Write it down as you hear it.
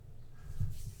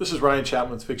This is Ryan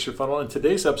Chapman with Fix Your Funnel. In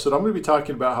today's episode, I'm going to be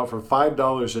talking about how for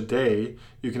 $5 a day,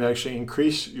 you can actually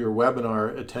increase your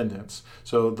webinar attendance.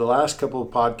 So the last couple of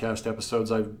podcast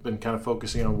episodes, I've been kind of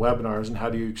focusing on webinars and how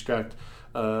do you extract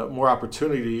more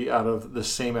opportunity out of the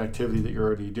same activity that you're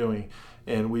already doing.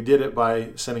 And we did it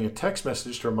by sending a text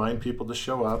message to remind people to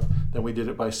show up. Then we did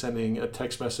it by sending a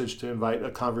text message to invite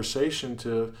a conversation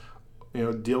to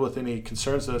deal with any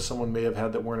concerns that someone may have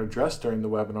had that weren't addressed during the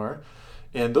webinar.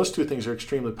 And those two things are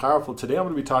extremely powerful. Today I'm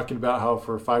going to be talking about how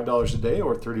for $5 a day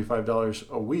or $35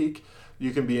 a week,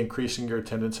 you can be increasing your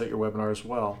attendance at your webinar as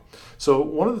well. So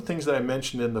one of the things that I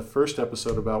mentioned in the first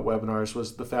episode about webinars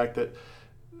was the fact that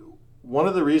one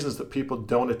of the reasons that people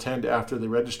don't attend after they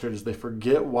registered is they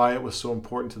forget why it was so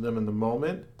important to them in the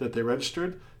moment that they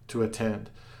registered to attend.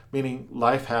 Meaning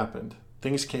life happened.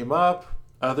 Things came up.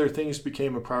 Other things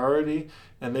became a priority,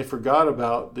 and they forgot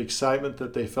about the excitement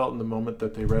that they felt in the moment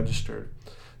that they registered.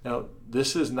 Now,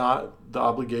 this is not the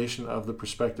obligation of the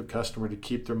prospective customer to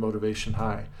keep their motivation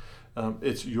high.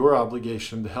 It's your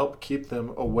obligation to help keep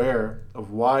them aware of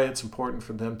why it's important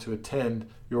for them to attend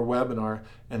your webinar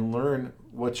and learn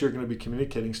what you're going to be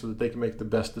communicating so that they can make the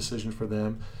best decision for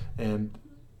them and,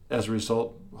 as a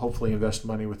result, hopefully invest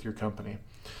money with your company.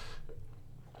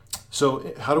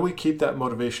 So how do we keep that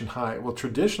motivation high? Well,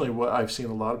 traditionally, what I've seen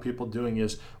a lot of people doing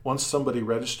is once somebody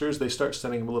registers, they start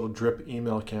sending them a little drip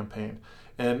email campaign.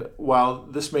 And while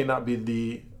this may not be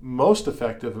the most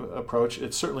effective approach,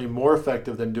 it's certainly more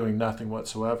effective than doing nothing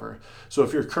whatsoever. So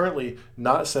if you're currently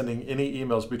not sending any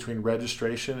emails between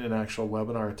registration and actual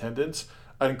webinar attendance,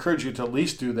 I'd encourage you to at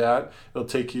least do that. It'll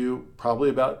take you probably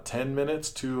about 10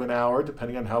 minutes to an hour,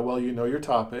 depending on how well you know your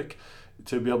topic,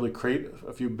 to be able to create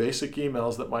a few basic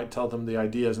emails that might tell them the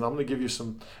ideas. And I'm going to give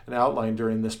you an outline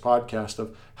during this podcast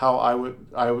of how I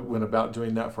went about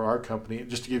doing that for our company.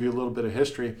 Just to give you a little bit of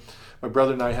history, my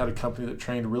brother and I had a company that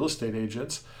trained real estate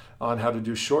agents on how to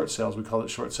do short sales. We call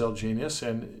it Short Sale Genius.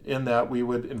 And in that, we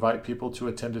would invite people to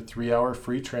attend a 3-hour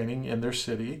free training in their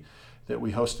city that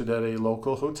we hosted at a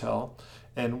local hotel.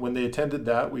 And when they attended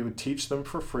that, we would teach them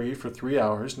for free for 3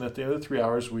 hours. And at the end of the 3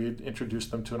 hours, we'd introduce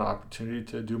them to an opportunity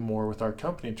to do more with our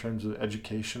company in terms of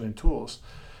education and tools.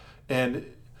 And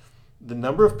the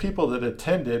number of people that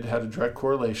attended had a direct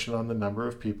correlation on the number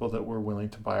of people that were willing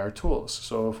to buy our tools.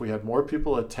 So if we had more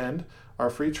people attend our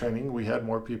free training, we had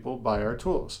more people buy our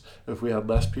tools. If we had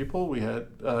less people we had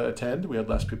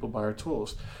less people buy our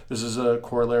tools. This is a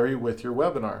corollary with your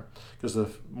webinar, because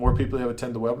the more people you have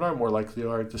attend the webinar, more likely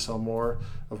you are to sell more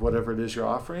of whatever it is you're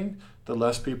offering. The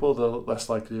less people, the less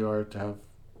likely you are to have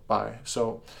buy.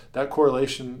 So that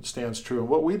correlation stands true. And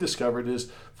what we discovered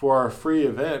is for our free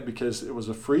event, because it was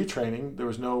a free training, there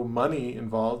was no money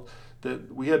involved,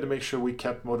 that we had to make sure we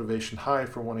kept motivation high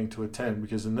for wanting to attend,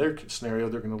 because in their scenario,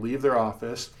 they're going to leave their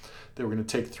office, they were going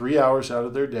to take 3 hours out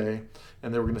of their day,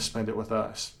 and they were going to spend it with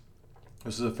us.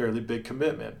 This is a fairly big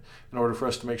commitment. In order for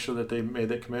us to make sure that they made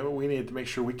that commitment, we needed to make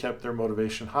sure we kept their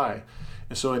motivation high.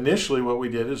 And so initially what we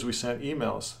did is we sent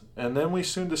emails, and then we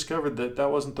soon discovered that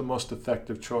that wasn't the most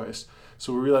effective choice.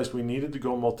 So we realized we needed to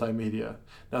go multimedia.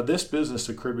 Now this business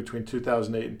occurred between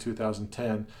 2008 and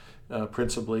 2010.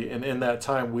 Principally, and in that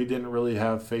time we didn't really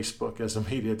have Facebook as a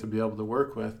media to be able to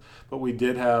work with, but we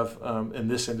did have in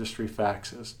this industry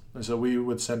faxes, and so we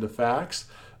would send a fax.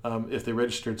 If they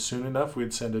registered soon enough,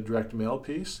 we'd send a direct mail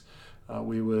piece.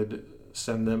 We would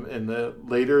send them in the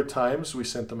later times, we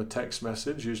sent them a text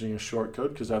message using a short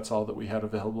code, because that's all that we had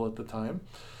available at the time.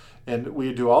 And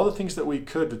we do all the things that we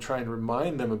could to try and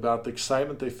remind them about the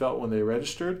excitement they felt when they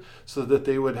registered, so that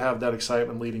they would have that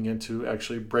excitement leading into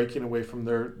actually breaking away from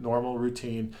their normal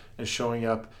routine and showing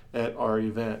up at our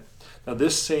event. Now,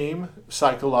 this same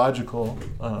psychological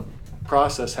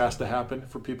process has to happen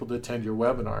for people to attend your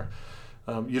webinar.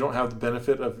 You don't have the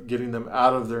benefit of getting them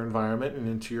out of their environment and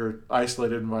into your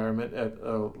isolated environment at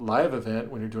a live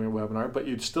event when you're doing a webinar, but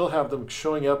you'd still have them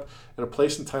showing up at a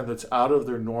place and time that's out of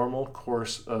their normal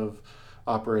course of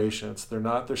operations. They're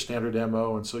not their standard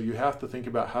MO, and so you have to think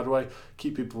about, how do I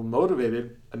keep people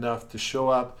motivated enough to show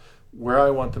up where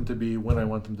I want them to be, when I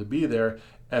want them to be there,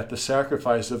 at the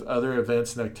sacrifice of other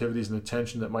events and activities and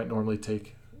attention that might normally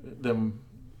take them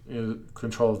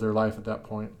control of their life at that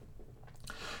point.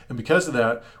 And because of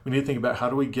that, we need to think about, how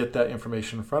do we get that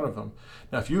information in front of them?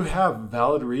 Now, if you have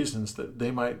valid reasons that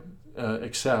they might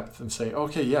accept and say,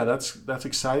 okay, yeah, that's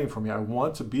exciting for me, I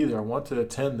want to be there, I want to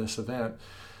attend this event,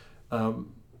 then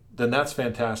that's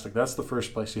fantastic. That's the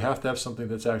first place. You have to have something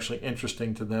that's actually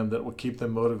interesting to them that will keep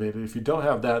them motivated. If you don't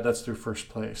have that, that's their first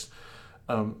place.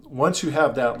 Once you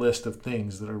have that list of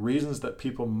things that are reasons that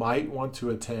people might want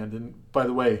to attend, and by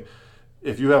the way,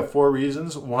 if you have 4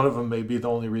 reasons, one of them may be the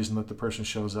only reason that the person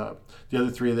shows up. The other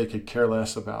 3 they could care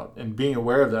less about. And being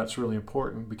aware of that's really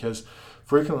important, because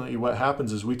frequently what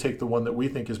happens is we take the one that we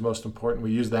think is most important.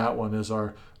 We use that one as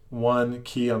our one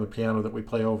key on the piano that we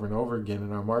play over and over again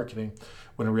in our marketing,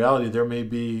 when in reality there may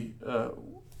be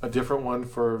a different one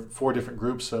for 4 different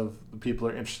groups of the people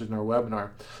who are interested in our webinar.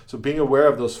 So being aware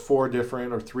of those 4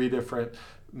 different or 3 different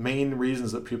main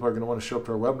reasons that people are going to want to show up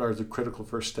to our webinar is a critical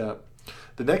first step.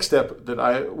 The next step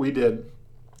that we did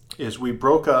is we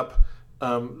broke up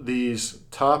these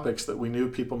topics that we knew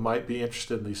people might be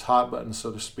interested in, these hot buttons,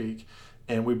 so to speak,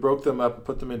 and we broke them up and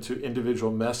put them into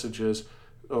individual messages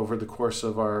over the course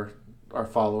of our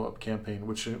follow-up campaign,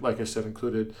 which, like I said,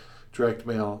 included direct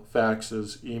mail,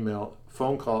 faxes, email,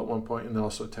 phone call at one point, and then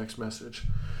also a text message.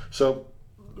 So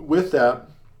with that,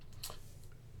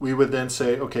 we would then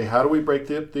say, okay, how do we break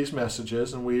these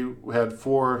messages? And we had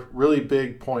 4 really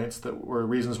big points that were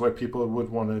reasons why people would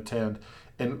want to attend.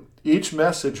 And each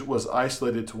message was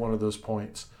isolated to one of those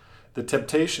points. The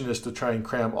temptation is to try and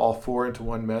cram all 4 into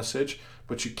one message,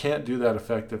 but you can't do that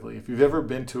effectively. If you've ever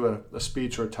been to a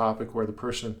speech or a topic where the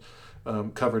person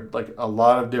covered like a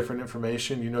lot of different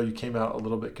information, you came out a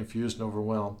little bit confused and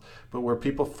overwhelmed. But where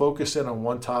people focus in on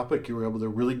one topic, you were able to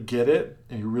really get it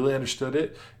and you really understood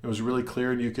it. It was really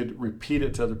clear and you could repeat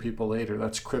it to other people later.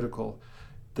 That's critical.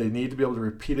 They need to be able to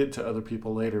repeat it to other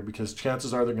people later, because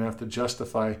chances are they're going to have to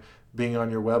justify being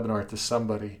on your webinar to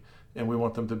somebody, and we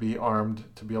want them to be armed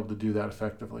to be able to do that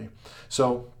effectively.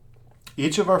 So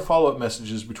each of our follow-up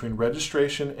messages between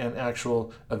registration and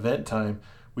actual event time,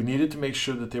 we needed to make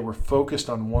sure that they were focused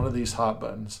on one of these hot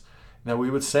buttons. Now, we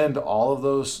would send all of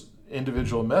those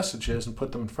individual messages and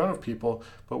put them in front of people,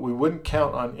 but we wouldn't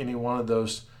count on any one of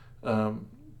those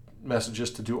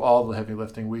messages to do all the heavy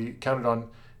lifting. We counted on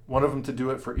one of them to do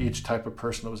it for each type of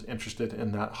person that was interested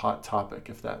in that hot topic,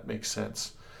 if that makes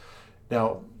sense.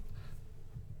 Now,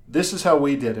 this is how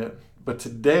we did it, but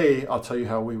today I'll tell you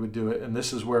how we would do it, and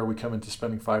this is where we come into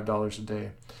spending $5 a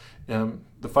day.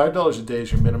 The $5 a day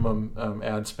is your minimum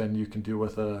ad spend you can do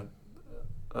with a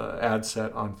ad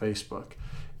set on Facebook.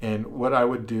 And what I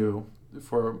would do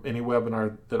for any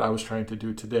webinar that I was trying to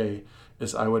do today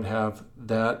is I would have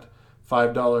that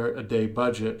 $5 a day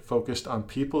budget focused on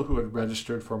people who had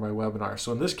registered for my webinar.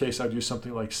 So in this case, I'd use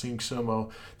something like SyncSumo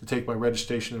to take my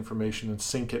registration information and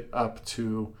sync it up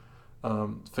to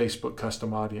Facebook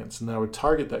custom audience. And then I would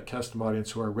target that custom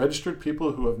audience who are registered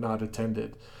people who have not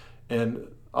attended. And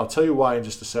I'll tell you why in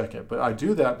just a second, but I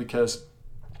do that because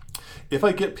if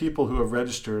I get people who have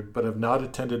registered but have not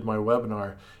attended my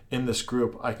webinar in this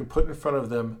group, I can put in front of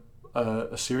them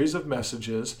a series of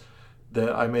messages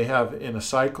that I may have in a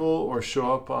cycle or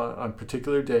show up on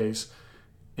particular days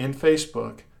in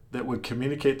Facebook that would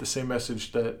communicate the same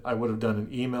message that I would have done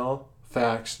in email,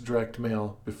 fax, direct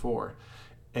mail before.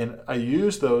 And I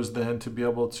use those then to be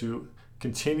able to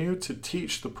continue to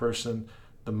teach the person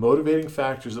the motivating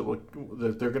factors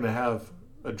that they're going to have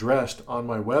addressed on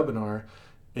my webinar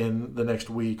in the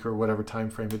next week or whatever time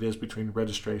frame it is between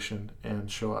registration and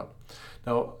show up.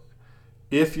 Now,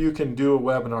 if you can do a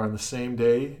webinar on the same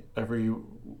day every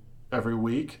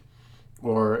week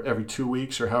or every 2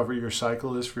 weeks or however your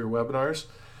cycle is for your webinars,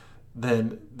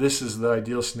 then this is the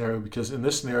ideal scenario, because in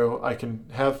this scenario I can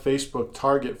have Facebook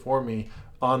target for me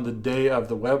on the day of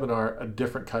the webinar a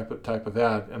different type of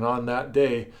ad, and on that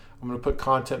day I'm going to put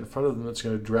content in front of them that's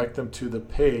going to direct them to the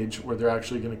page where they're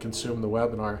actually going to consume the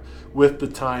webinar with the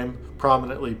time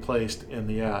prominently placed in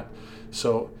the ad.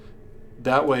 So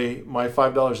that way my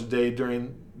 $5 a day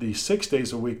during the 6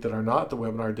 days a week that are not the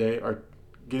webinar day are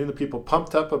getting the people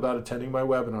pumped up about attending my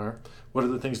webinar. What are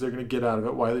the things they're going to get out of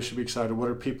it? Why they should be excited? What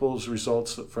are people's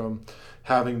results from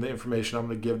having the information I'm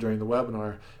going to give during the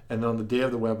webinar? And then on the day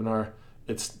of the webinar,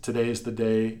 today's the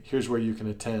day. Here's where you can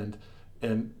attend.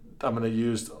 And I'm going to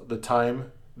use the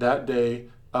time that day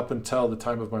up until the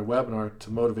time of my webinar to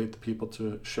motivate the people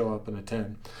to show up and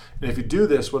attend. And if you do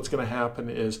this, what's going to happen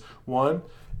is, one,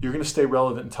 you're going to stay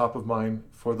relevant and top of mind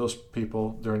for those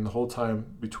people during the whole time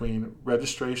between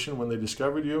registration when they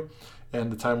discovered you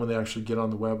and the time when they actually get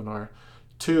on the webinar.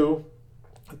 Two,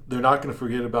 they're not going to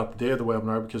forget about the day of the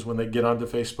webinar, because when they get onto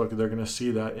Facebook, they're going to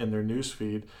see that in their news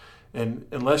feed. And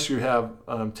unless you have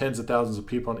tens of thousands of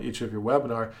people on each of your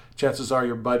webinar, chances are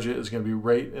your budget is going to be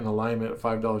right in alignment at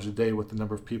 $5 a day with the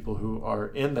number of people who are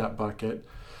in that bucket.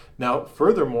 Now,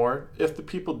 furthermore, if the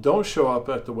people don't show up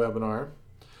at the webinar,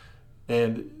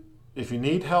 and if you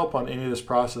need help on any of this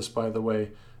process, by the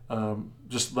way,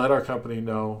 just let our company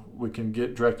know. We can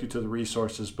direct you to the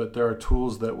resources, but there are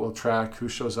tools that will track who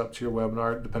shows up to your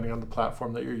webinar depending on the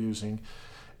platform that you're using.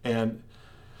 And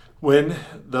When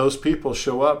those people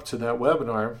show up to that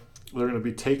webinar, they're going to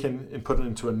be taken and put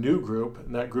into a new group,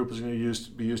 and that group is going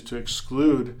to be used to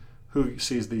exclude who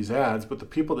sees these ads. But the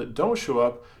people that don't show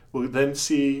up will then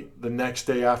see the next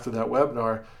day after that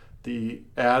webinar the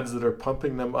ads that are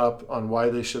pumping them up on why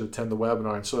they should attend the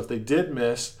webinar. And so if they did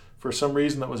miss for some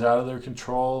reason that was out of their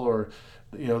control, or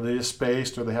they just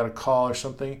spaced, or they had a call or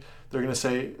something, they're going to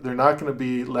say they're not going to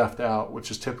be left out, which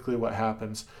is typically what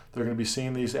happens. They're going to be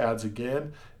seeing these ads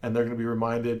again, and they're going to be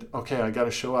reminded, okay, I got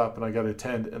to show up and I got to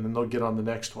attend, and then they'll get on the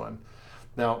next one.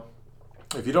 Now,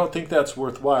 if you don't think that's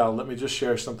worthwhile, let me just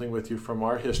share something with you from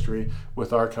our history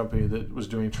with our company that was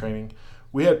doing training.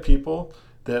 We had people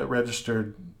that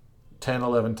registered 10,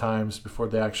 11 times before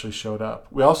they actually showed up.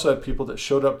 We also had people that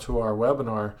showed up to our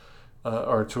webinar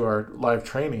or to our live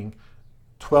training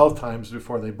 12 times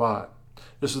before they bought.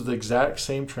 This is the exact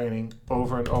same training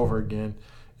over and over again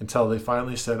until they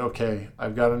finally said, okay,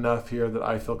 I've got enough here that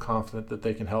I feel confident that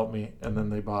they can help me, and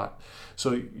then they bought.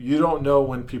 So you don't know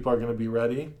when people are going to be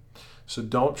ready. So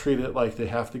don't treat it like they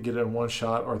have to get in one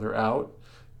shot or they're out.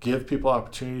 Give people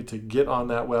opportunity to get on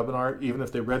that webinar. Even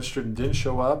if they registered and didn't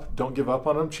show up, don't give up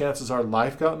on them. Chances are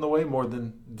life got in the way more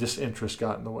than disinterest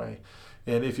got in the way.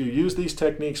 And if you use these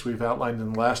techniques we've outlined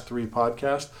in the last 3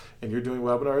 podcasts and you're doing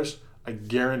webinars, I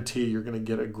guarantee you're going to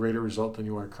get a greater result than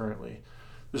you are currently.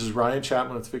 This is Ryan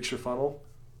Chapman with Fix Your Funnel.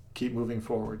 Keep moving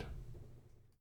forward.